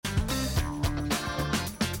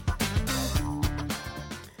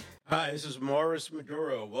Hi, this is Morris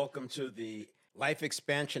Maduro. Welcome to the Life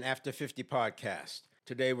Expansion After 50 podcast.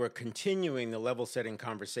 Today we're continuing the level setting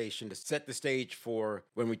conversation to set the stage for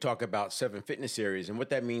when we talk about 7 fitness areas and what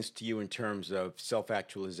that means to you in terms of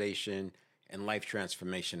self-actualization and life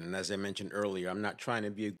transformation. And as I mentioned earlier, I'm not trying to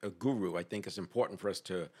be a guru. I think it's important for us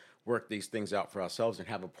to work these things out for ourselves and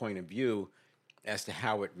have a point of view as to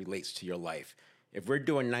how it relates to your life. If we're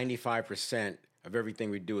doing 95% of everything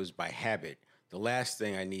we do is by habit, the last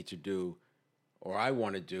thing I need to do, or I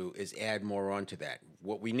want to do, is add more onto that.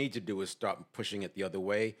 What we need to do is start pushing it the other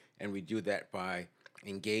way, and we do that by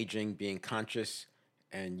engaging, being conscious,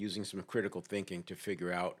 and using some critical thinking to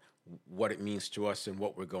figure out what it means to us and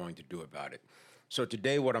what we're going to do about it. So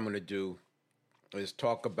today what I'm going to do is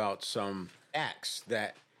talk about some acts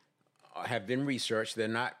that have been researched.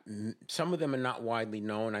 Some of them are not widely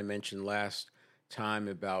known. I mentioned last time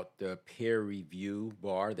about the peer review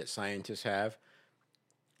bar that scientists have.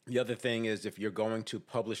 The other thing is if you're going to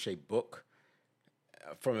publish a book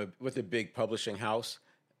with a big publishing house,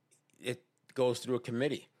 it goes through a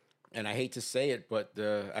committee. And I hate to say it, but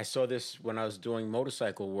I saw this when I was doing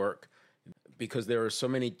motorcycle work, because there are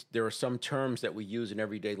some terms that we use in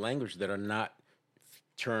everyday language that are not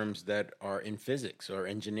terms that are in physics or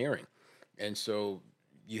engineering. And so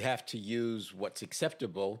you have to use what's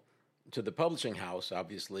acceptable to the publishing house,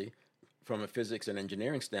 obviously, from a physics and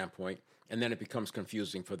engineering standpoint, and then it becomes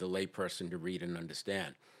confusing for the layperson to read and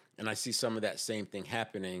understand. And I see some of that same thing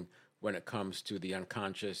happening when it comes to the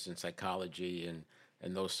unconscious and psychology and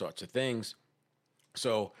those sorts of things.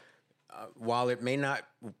 So while it may not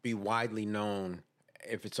be widely known,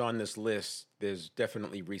 if it's on this list, there's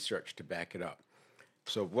definitely research to back it up.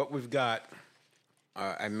 So what we've got,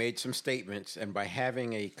 I made some statements, and by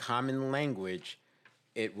having a common language,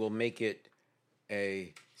 it will make it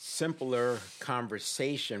a simpler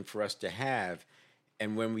conversation for us to have.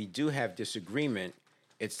 And when we do have disagreement,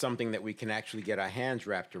 it's something that we can actually get our hands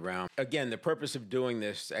wrapped around. Again, the purpose of doing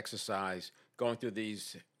this exercise, going through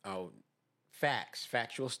these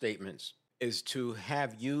factual statements, is to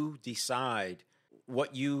have you decide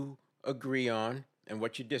what you agree on and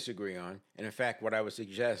what you disagree on. And in fact, what I would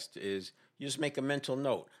suggest is you just make a mental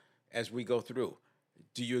note as we go through.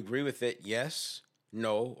 Do you agree with it? Yes,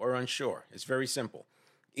 no, or unsure. It's very simple.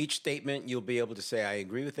 Each statement, you'll be able to say, I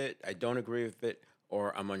agree with it, I don't agree with it,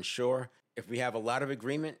 or I'm unsure. If we have a lot of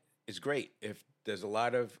agreement, it's great. If there's a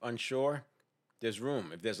lot of unsure, there's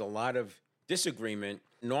room. If there's a lot of disagreement,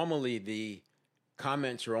 normally the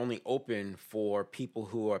comments are only open for people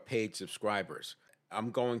who are paid subscribers.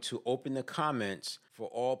 I'm going to open the comments for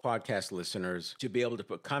all podcast listeners to be able to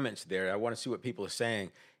put comments there. I want to see what people are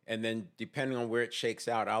saying. And then depending on where it shakes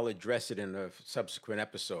out, I'll address it in a subsequent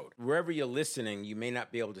episode. Wherever you're listening, you may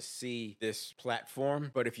not be able to see this platform,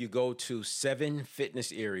 but if you go to 7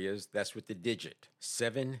 Fitness Areas, that's with the digit,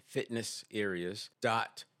 7fitnessareas.substack,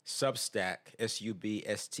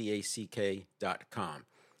 substack.com,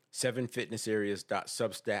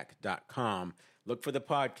 7fitnessareas.substack.com. Look for the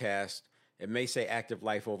podcast. It may say Active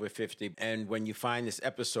Life Over 50. And when you find this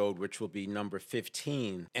episode, which will be number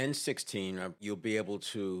 15 and 16, you'll be able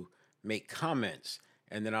to make comments,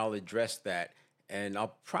 and then I'll address that. And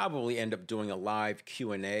I'll probably end up doing a live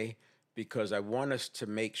Q&A, because I want us to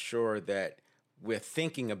make sure that we're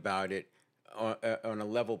thinking about it on a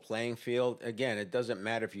level playing field. Again, it doesn't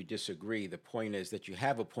matter if you disagree. The point is that you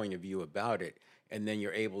have a point of view about it, and then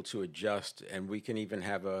you're able to adjust, and we can even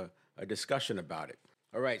have a discussion about it.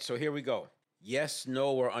 All right, so here we go. Yes,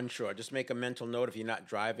 no, or unsure. Just make a mental note. If you're not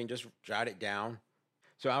driving, just jot it down.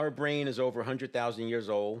 So our brain is over 100,000 years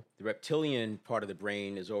old. The reptilian part of the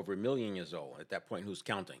brain is over 1 million years old. At that point, who's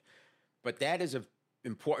counting? But that is an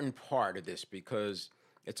important part of this, because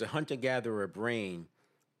it's a hunter-gatherer brain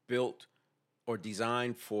built or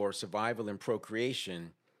designed for survival and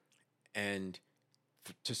procreation and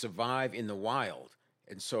to survive in the wild.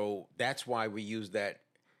 And so that's why we use that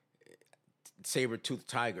saber-toothed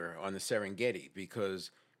tiger on the Serengeti,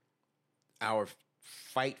 because our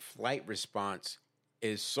fight-flight response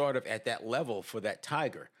is sort of at that level for that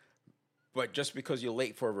tiger. But just because you're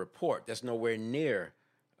late for a report, that's nowhere near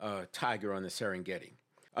a tiger on the Serengeti.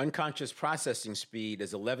 Unconscious processing speed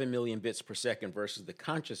is 11 million bits per second versus the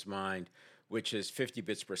conscious mind, which is 50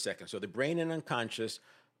 bits per second. So the brain and unconscious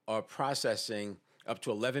are processing up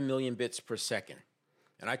to 11 million bits per second.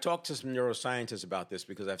 And I talked to some neuroscientists about this,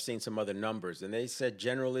 because I've seen some other numbers, and they said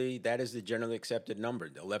generally that is the generally accepted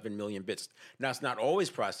number, 11 million bits. Now, it's not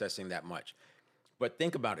always processing that much, but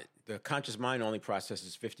think about it. The conscious mind only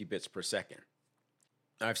processes 50 bits per second.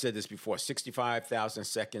 I've said this before, 65,000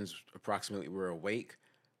 seconds approximately we're awake.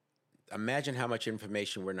 Imagine how much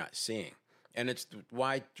information we're not seeing. And it's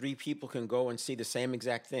why three people can go and see the same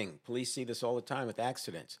exact thing. Police see this all the time with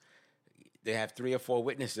accidents. They have three or four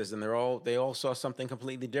witnesses, and they all saw something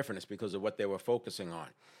completely different. It's because of what they were focusing on.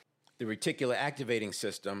 The reticular activating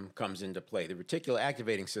system comes into play. The reticular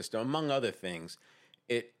activating system, among other things,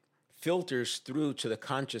 it filters through to the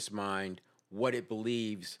conscious mind what it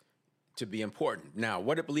believes to be important. Now,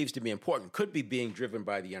 what it believes to be important could be being driven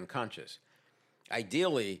by the unconscious.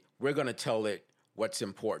 Ideally, we're going to tell it what's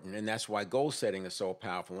important, and that's why goal setting is so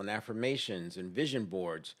powerful, and affirmations and vision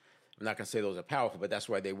boards. I'm not going to say those are powerful, but that's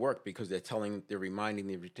why they work, because they're reminding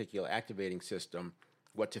the reticular activating system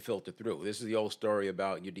what to filter through. This is the old story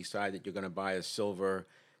about you decide that you're going to buy a silver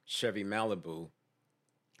Chevy Malibu,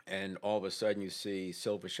 and all of a sudden you see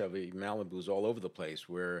silver Chevy Malibus all over the place,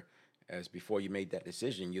 whereas before you made that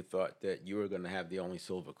decision, you thought that you were going to have the only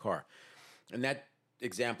silver car. And that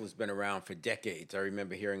example has been around for decades. I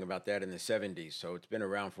remember hearing about that in the 70s, so it's been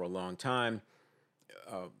around for a long time.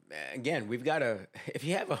 Again, if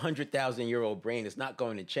you have a 100,000-year-old brain, it's not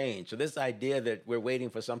going to change. So this idea that we're waiting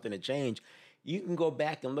for something to change, you can go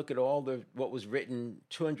back and look at what was written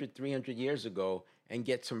 200, 300 years ago and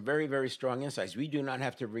get some very, very strong insights. We do not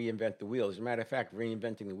have to reinvent the wheel. As a matter of fact,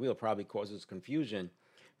 reinventing the wheel probably causes confusion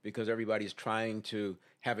because everybody's trying to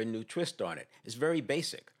have a new twist on it. It's very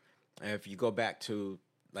basic. If you go back to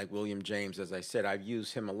like William James, as I said, I've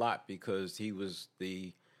used him a lot because he was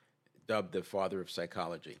dubbed the father of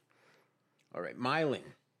psychology. All right, myelin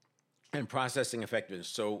and processing effectiveness.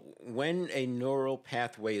 So when a neural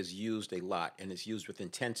pathway is used a lot and it's used with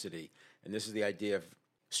intensity, and this is the idea of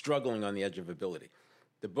struggling on the edge of ability.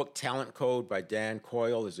 The book Talent Code by Dan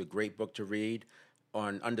Coyle is a great book to read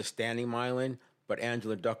on understanding myelin, but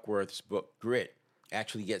Angela Duckworth's book Grit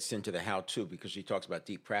actually gets into the how-to because she talks about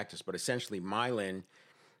deep practice. But essentially, myelin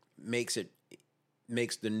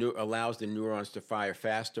allows the neurons to fire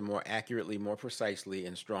faster, more accurately, more precisely,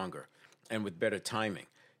 and stronger, and with better timing.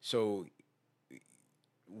 So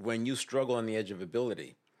when you struggle on the edge of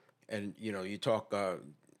ability, and you talk,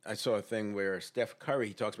 I saw a thing where Steph Curry,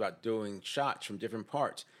 he talks about doing shots from different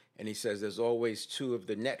parts, and he says there's always two of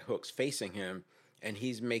the net hooks facing him, and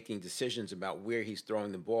he's making decisions about where he's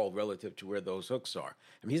throwing the ball relative to where those hooks are.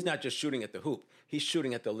 I mean, he's not just shooting at the hoop; he's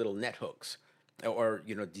shooting at the little net hooks, or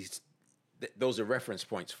those are reference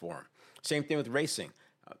points for him. Same thing with racing.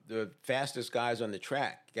 The fastest guys on the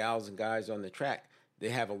track, gals and guys on the track, they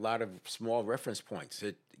have a lot of small reference points.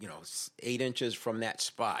 8 inches from that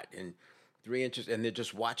spot and 3 inches, and they're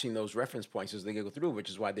just watching those reference points as they go through, which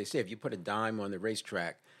is why they say if you put a dime on the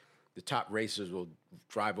racetrack, the top racers will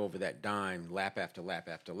drive over that dime lap after lap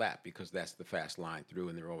after lap because that's the fast line through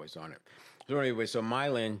and they're always on it. So anyway,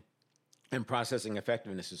 myelin and processing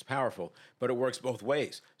effectiveness is powerful, but it works both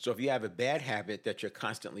ways. So if you have a bad habit that you're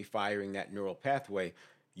constantly firing that neural pathway,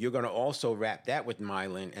 you're going to also wrap that with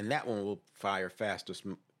myelin, and that one will fire faster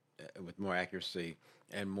with more accuracy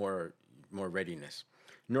and more readiness.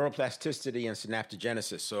 Neuroplasticity and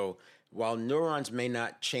synaptogenesis. So while neurons may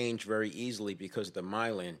not change very easily because of the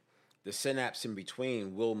myelin, the synapse in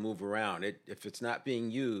between will move around. If it's not being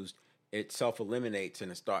used, it self-eliminates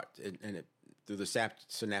and through the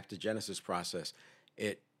synaptogenesis process,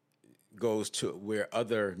 it goes to where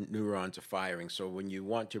other neurons are firing. So when you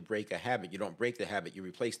want to break a habit, you don't break the habit, you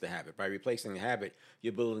replace the habit. By replacing the habit,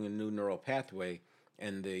 you're building a new neural pathway,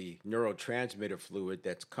 and the neurotransmitter fluid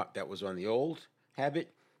that was on the old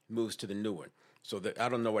habit moves to the new one. So I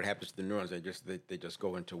don't know what happens to the neurons. They just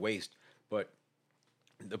go into waste. But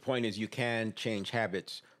the point is you can change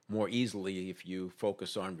habits more easily if you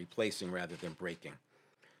focus on replacing rather than breaking.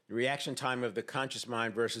 The reaction time of the conscious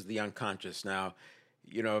mind versus the unconscious. Now,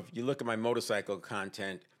 if you look at my motorcycle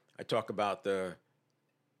content, I talk about the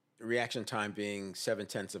reaction time being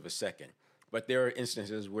 0.7 of a second. But there are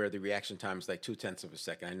instances where the reaction time is like 0.2 of a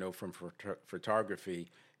second. I know from photography,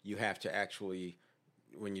 you have to actually,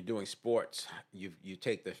 when you're doing sports, you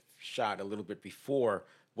take the shot a little bit before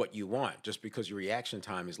what you want, just because your reaction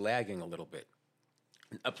time is lagging a little bit.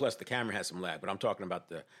 Plus, the camera has some lag, but I'm talking about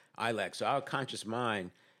the eye lag. So our conscious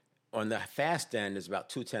mind, on the fast end, is about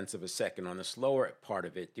 0.2 of a second. On the slower part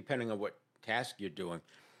of it, depending on what task you're doing,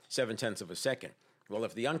 0.7 of a second. Well,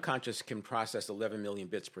 if the unconscious can process 11 million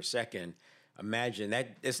bits per second, imagine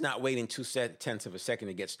that it's not waiting 0.2 of a second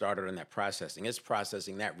to get started on that processing. It's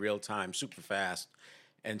processing that real time, super fast.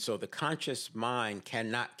 And so the conscious mind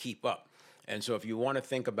cannot keep up. And so if you want to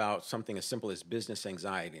think about something as simple as business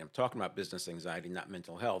anxiety, I'm talking about business anxiety, not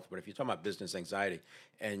mental health, but if you're talking about business anxiety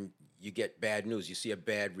and you get bad news, you see a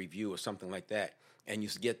bad review or something like that, and you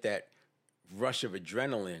get that rush of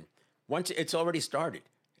adrenaline, once it's already started.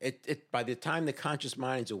 By the time the conscious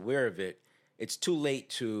mind is aware of it, it's too late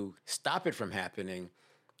to stop it from happening.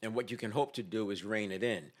 And what you can hope to do is rein it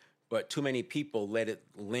in. But too many people let it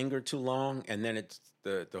linger too long, and then it's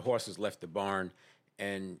the horse has left the barn,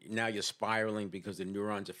 and now you're spiraling because the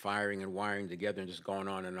neurons are firing and wiring together and just going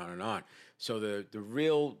on and on and on. So the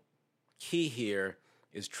real key here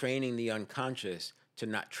is training the unconscious to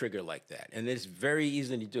not trigger like that. And it's very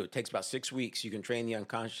easy to do. It takes about 6 weeks. You can train the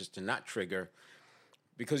unconscious to not trigger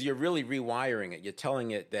because you're really rewiring it. You're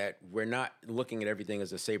telling it that we're not looking at everything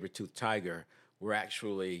as a saber-toothed tiger. We're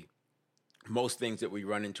actually, most things that we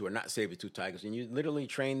run into are not saber-toothed tigers. And you literally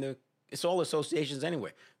train it's all associations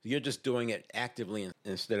anyway. You're just doing it actively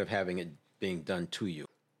instead of having it being done to you.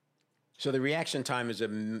 So the reaction time is a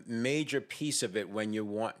major piece of it when you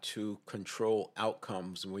want to control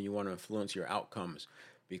outcomes and when you want to influence your outcomes.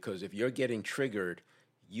 Because if you're getting triggered,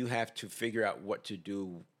 you have to figure out what to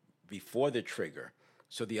do before the trigger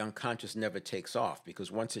so the unconscious never takes off.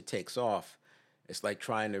 Because once it takes off, it's like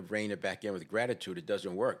trying to rein it back in with gratitude. It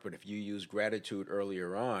doesn't work. But if you use gratitude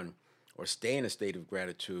earlier on or stay in a state of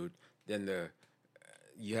gratitude, then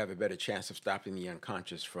you have a better chance of stopping the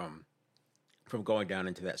unconscious from going down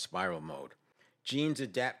into that spiral mode. Genes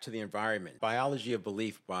adapt to the environment. Biology of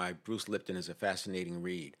Belief by Bruce Lipton is a fascinating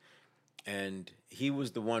read. And he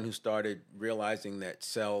was the one who started realizing that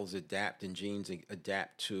cells adapt and genes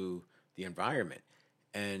adapt to the environment.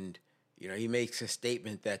 And he makes a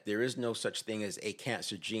statement that there is no such thing as a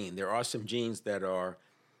cancer gene. There are some genes that are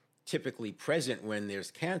typically present when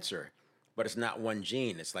there's cancer, but it's not one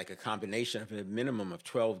gene. It's like a combination of a minimum of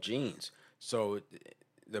 12 genes. So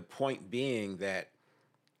the point being that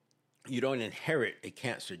you don't inherit a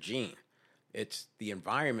cancer gene. It's the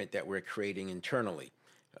environment that we're creating internally.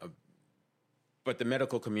 But the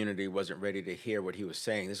medical community wasn't ready to hear what he was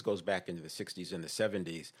saying. This goes back into the 60s and the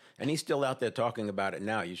 70s. And he's still out there talking about it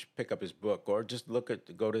now. You should pick up his book or just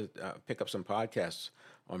pick up some podcasts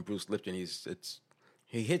on Bruce Lipton.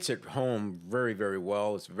 He hits it home very, very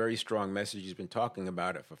well. It's a very strong message. He's been talking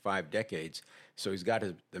about it for 5 decades. So he's got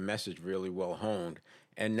the message really well honed.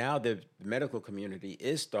 And now the medical community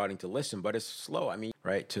is starting to listen, but it's slow,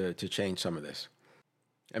 to change some of this.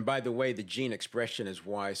 And by the way, the gene expression is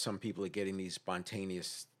why some people are getting these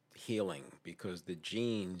spontaneous healing, because the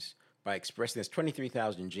genes, by expressing, there's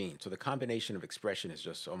 23,000 genes. So the combination of expression is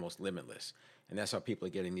just almost limitless. And that's how people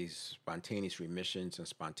are getting these spontaneous remissions and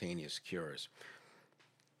spontaneous cures.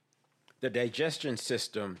 The digestion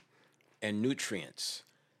system and nutrients.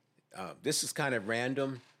 This is kind of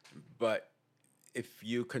random, but if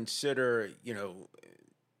you consider,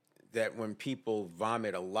 that when people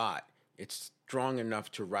vomit a lot, it's strong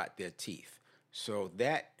enough to rot their teeth. So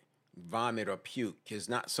that vomit or puke is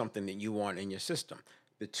not something that you want in your system.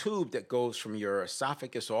 The tube that goes from your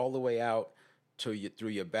esophagus all the way out through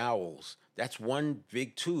your bowels, that's one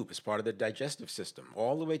big tube as part of the digestive system,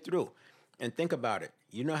 all the way through. And think about it.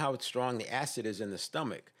 You know how strong the acid is in the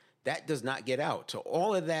stomach. That does not get out. So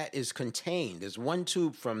all of that is contained. There's one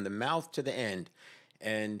tube from the mouth to the end.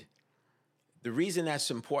 And the reason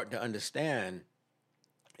that's important to understand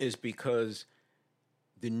is because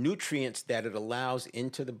the nutrients that it allows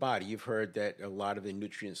into the body, you've heard that a lot of the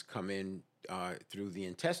nutrients come in through the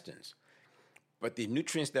intestines. But the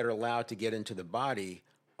nutrients that are allowed to get into the body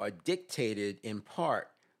are dictated in part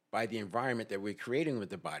by the environment that we're creating with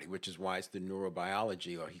the body, which is why it's the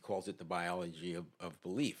neurobiology, or he calls it the biology of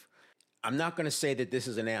belief. I'm not going to say that this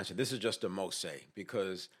is an answer. This is just a mose,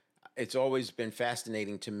 because it's always been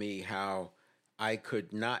fascinating to me how I could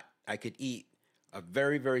eat a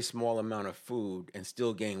very, very small amount of food and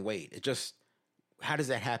still gain weight. How does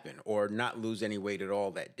that happen? Or not lose any weight at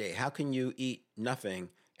all that day? How can you eat nothing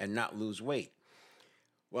and not lose weight?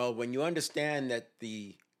 Well, when you understand that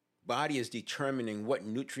the body is determining what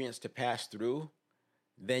nutrients to pass through,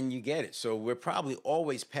 then you get it. So we're probably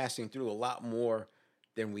always passing through a lot more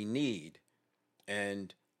than we need.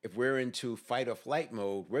 And if we're into fight or flight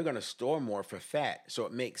mode, we're going to store more for fat. So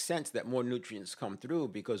it makes sense that more nutrients come through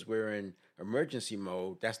because we're in emergency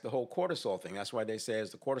mode. That's the whole cortisol thing. That's why they say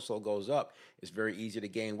as the cortisol goes up, it's very easy to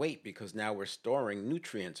gain weight because now we're storing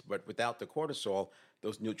nutrients. But without the cortisol,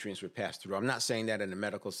 those nutrients would pass through. I'm not saying that in the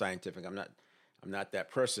medical scientific. I'm not that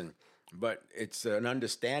person. But it's an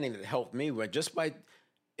understanding that helped me where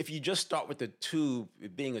if you just start with the tube,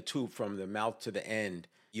 it being a tube from the mouth to the end,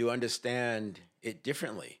 you understand it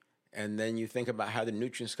differently. And then you think about how the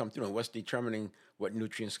nutrients come through and what's determining what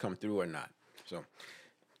nutrients come through or not. So,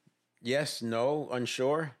 yes, no,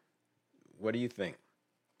 unsure. What do you think?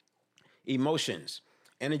 Emotions,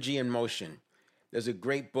 energy and motion. There's a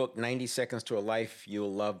great book, 90 Seconds to a Life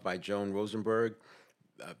You'll Love by Joan Rosenberg.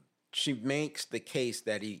 She makes the case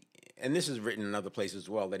that and this is written in other places as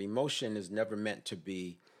well, that emotion is never meant to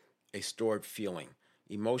be a stored feeling.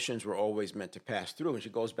 Emotions were always meant to pass through. And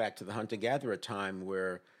it goes back to the hunter-gatherer time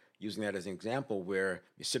where, using that as an example, where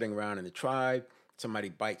you're sitting around in the tribe, somebody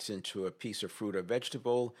bites into a piece of fruit or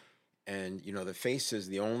vegetable, and, the face is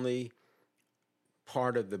the only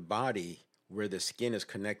part of the body where the skin is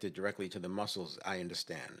connected directly to the muscles, I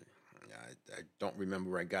understand. I don't remember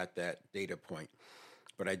where I got that data point.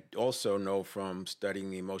 But I also know from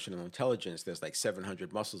studying the emotional intelligence, there's like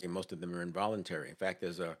 700 muscles, and most of them are involuntary. In fact,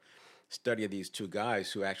 there's a study of these two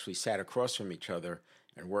guys who actually sat across from each other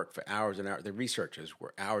and worked for hours and hours. The researchers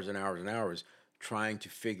were hours and hours and hours trying to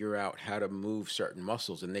figure out how to move certain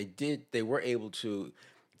muscles. And they were able to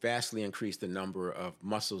vastly increase the number of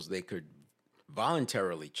muscles they could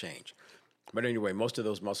voluntarily change. But anyway, most of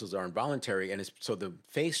those muscles are involuntary, and so the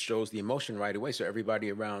face shows the emotion right away. So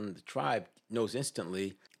everybody around the tribe knows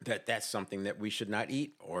instantly that that's something that we should not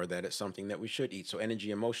eat, or that it's something that we should eat. So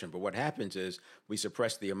energy, emotion. But what happens is we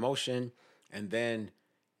suppress the emotion, and then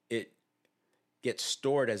it gets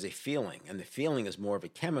stored as a feeling, and the feeling is more of a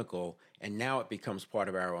chemical, and now it becomes part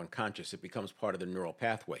of our unconscious. It becomes part of the neural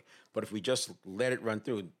pathway. But if we just let it run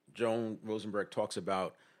through, Joan Rosenberg talks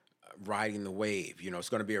about riding the wave. It's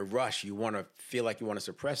going to be a rush. You want to feel like you want to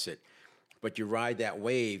suppress it, but you ride that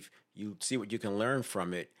wave, you see what you can learn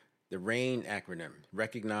from it. The RAIN acronym: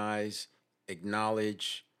 recognize,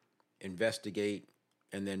 acknowledge, investigate,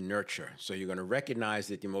 and then nurture. So you're going to recognize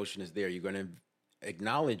that the emotion is there. You're going to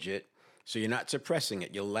acknowledge it, so you're not suppressing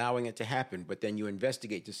it. You're allowing it to happen, but then you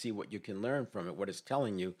investigate to see what you can learn from it, what it's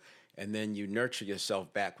telling you, and then you nurture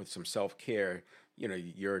yourself back with some self-care.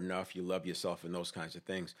 You're enough, you love yourself, and those kinds of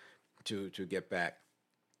things to get back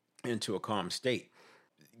into a calm state.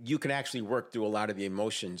 You can actually work through a lot of the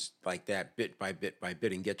emotions like that, bit by bit by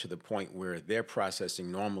bit, and get to the point where they're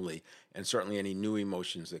processing normally. And certainly any new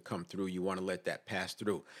emotions that come through, you want to let that pass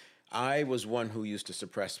through. I was one who used to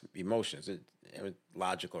suppress emotions. It was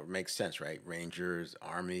logical. It makes sense, right? Rangers,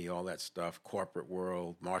 Army, all that stuff, corporate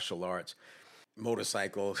world, martial arts,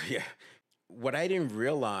 motorcycles. Yeah. What I didn't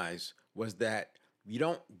realize was that you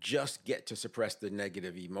don't just get to suppress the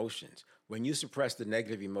negative emotions. When you suppress the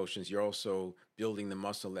negative emotions, you're also building the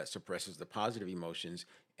muscle that suppresses the positive emotions,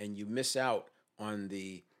 and you miss out on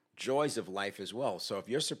the joys of life as well. So if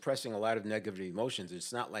you're suppressing a lot of negative emotions,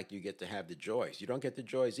 it's not like you get to have the joys. You don't get the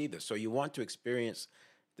joys either. So you want to experience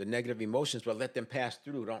the negative emotions, but let them pass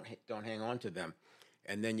through. Don't hang on to them.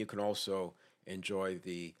 And then you can also enjoy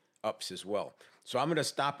the ups as well. So I'm going to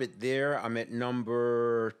stop it there. I'm at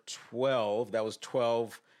number 12. That was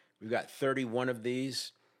 12. We've got 31 of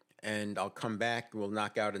these, and I'll come back. We'll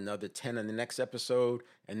knock out another 10 in the next episode,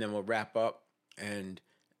 and then we'll wrap up. And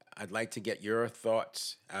I'd like to get your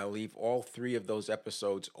thoughts. I'll leave all 3 of those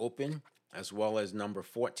episodes open, as well as number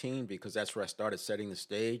 14, because that's where I started setting the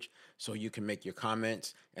stage, so you can make your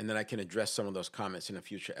comments, and then I can address some of those comments in a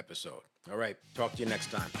future episode. All right, talk to you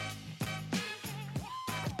next time.